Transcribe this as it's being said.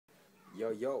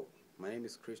Yo, my name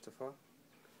is Christopher,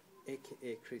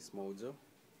 aka Chris Mojo.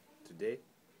 Today,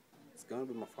 it's gonna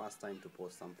be my first time to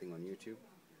post something on YouTube.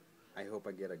 I hope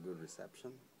I get a good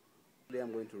reception. Today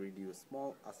I'm going to read you a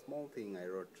small thing I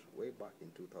wrote way back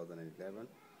in 2011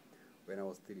 when I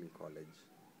was still in college.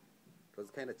 It was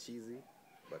kinda cheesy,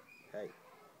 but hey,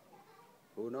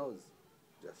 who knows?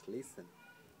 Just listen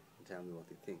and tell me what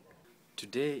you think.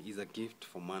 Today is a gift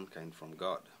for mankind from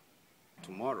God.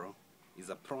 Tomorrow is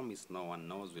a promise no one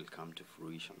knows will come to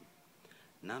fruition.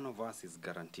 None of us is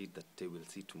guaranteed that they will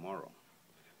see tomorrow.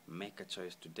 Make a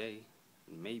choice today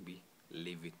and maybe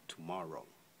leave it tomorrow.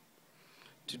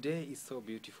 Today is so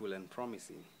beautiful and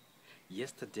promising.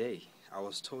 Yesterday I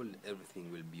was told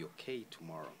everything will be okay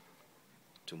tomorrow.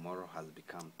 Tomorrow has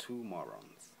become two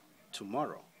morons.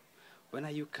 Tomorrow, when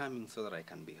are you coming so that I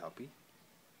can be happy?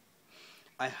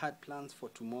 I had plans for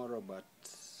tomorrow, but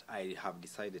I have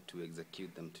decided to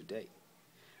execute them today.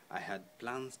 I had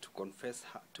plans to confess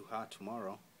to her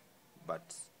tomorrow,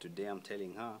 but today I'm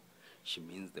telling her she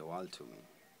means the world to me.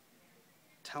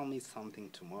 Tell me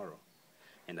something tomorrow,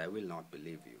 and I will not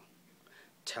believe you.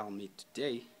 Tell me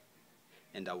today,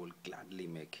 and I will gladly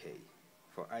make hay,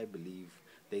 for I believe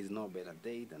there is no better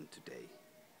day than today.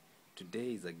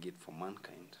 Today is a gift for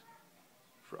mankind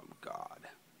from God.